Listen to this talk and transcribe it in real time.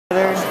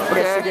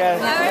again.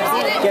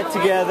 Get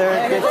together,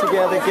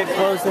 get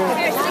closer.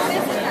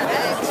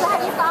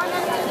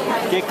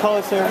 Get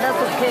closer.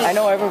 I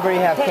know everybody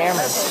have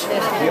cameras.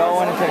 We all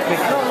want to take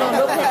pictures.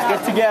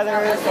 Get together.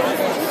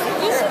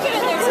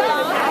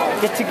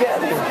 Get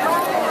together.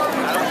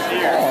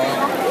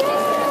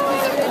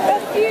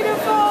 That's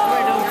beautiful.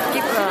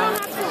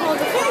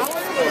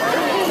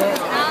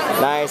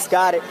 Nice,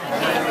 got it.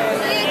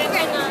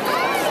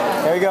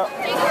 There we go.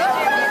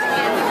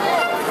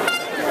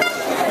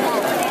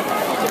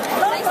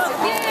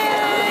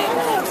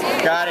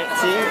 Got it.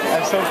 See?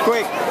 I'm so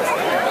quick.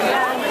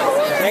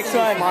 Next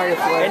one.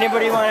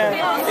 Anybody want to?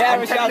 Yeah,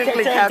 I'm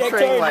technically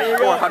capturing like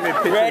 400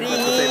 pictures Ready? at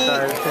the same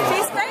time.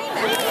 She's famous.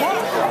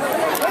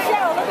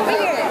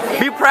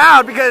 Be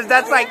proud because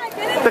that's like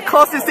the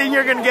closest thing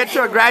you're gonna get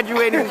to a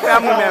graduating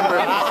family member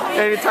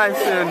anytime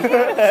soon.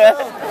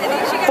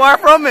 Far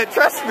from it,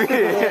 trust me.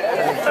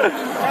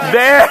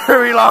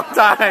 Very long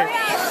time.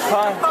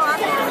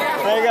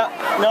 There you go.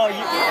 No,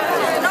 you.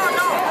 No.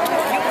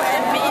 You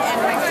and me and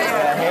my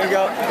friend. Here you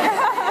go.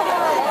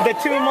 The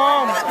two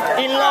moms,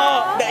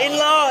 in-law, the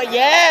in-law,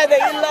 yeah, the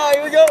in-law,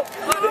 here we go.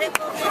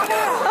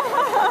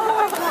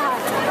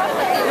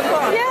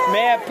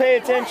 May I pay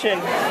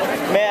attention?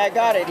 May I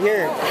got it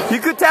here. You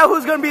could tell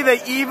who's gonna be the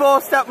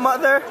evil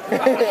stepmother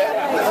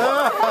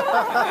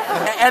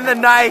and the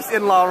nice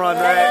in-law run,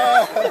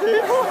 right?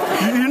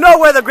 You know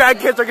where the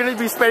grandkids are gonna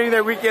be spending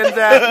their weekends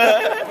at.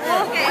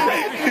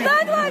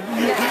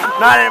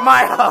 Not at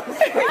my house.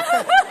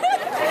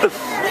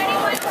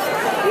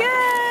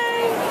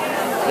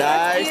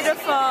 Nice.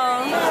 Beautiful.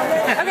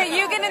 Okay,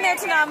 you get in there,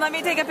 Tanam. Let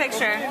me take a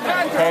picture.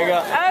 There you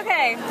go.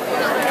 Okay.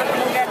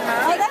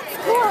 Oh, that's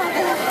cool.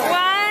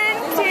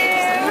 1, 2,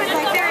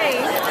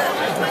 3.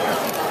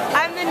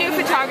 I'm the new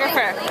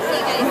photographer.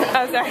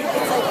 Oh, sorry.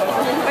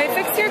 Wait,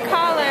 fix your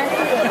collar.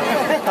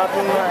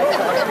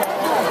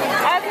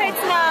 Okay,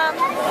 Tanam.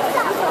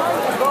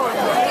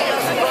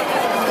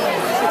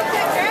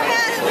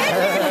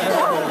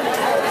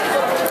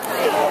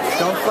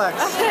 Don't flex.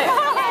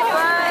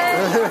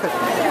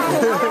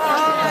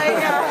 Oh my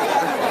god.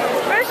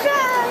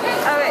 Rochelle!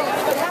 Oh wait.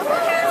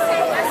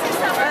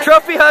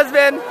 Trophy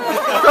husband!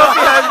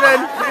 Trophy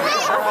husband!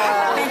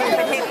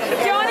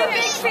 Do you want a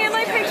big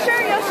family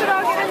picture? You should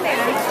all get in there.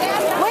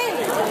 Wait.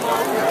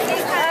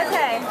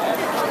 Okay.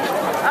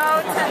 Oh,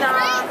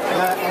 Tanam.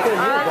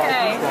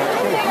 Okay.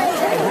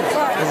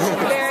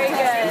 Very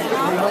good.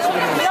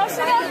 Y'all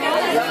should all get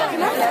in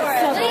there.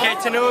 Okay,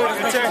 Tanu,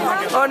 your turn.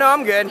 Oh no,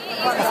 I'm good.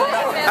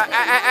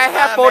 I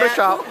have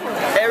Photoshop.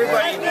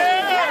 Everybody.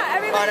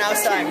 On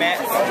outside, man.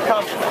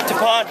 Come.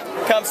 Tapan,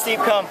 come. Steve,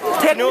 come.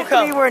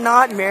 Technically, we're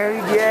not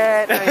married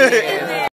yet. I mean,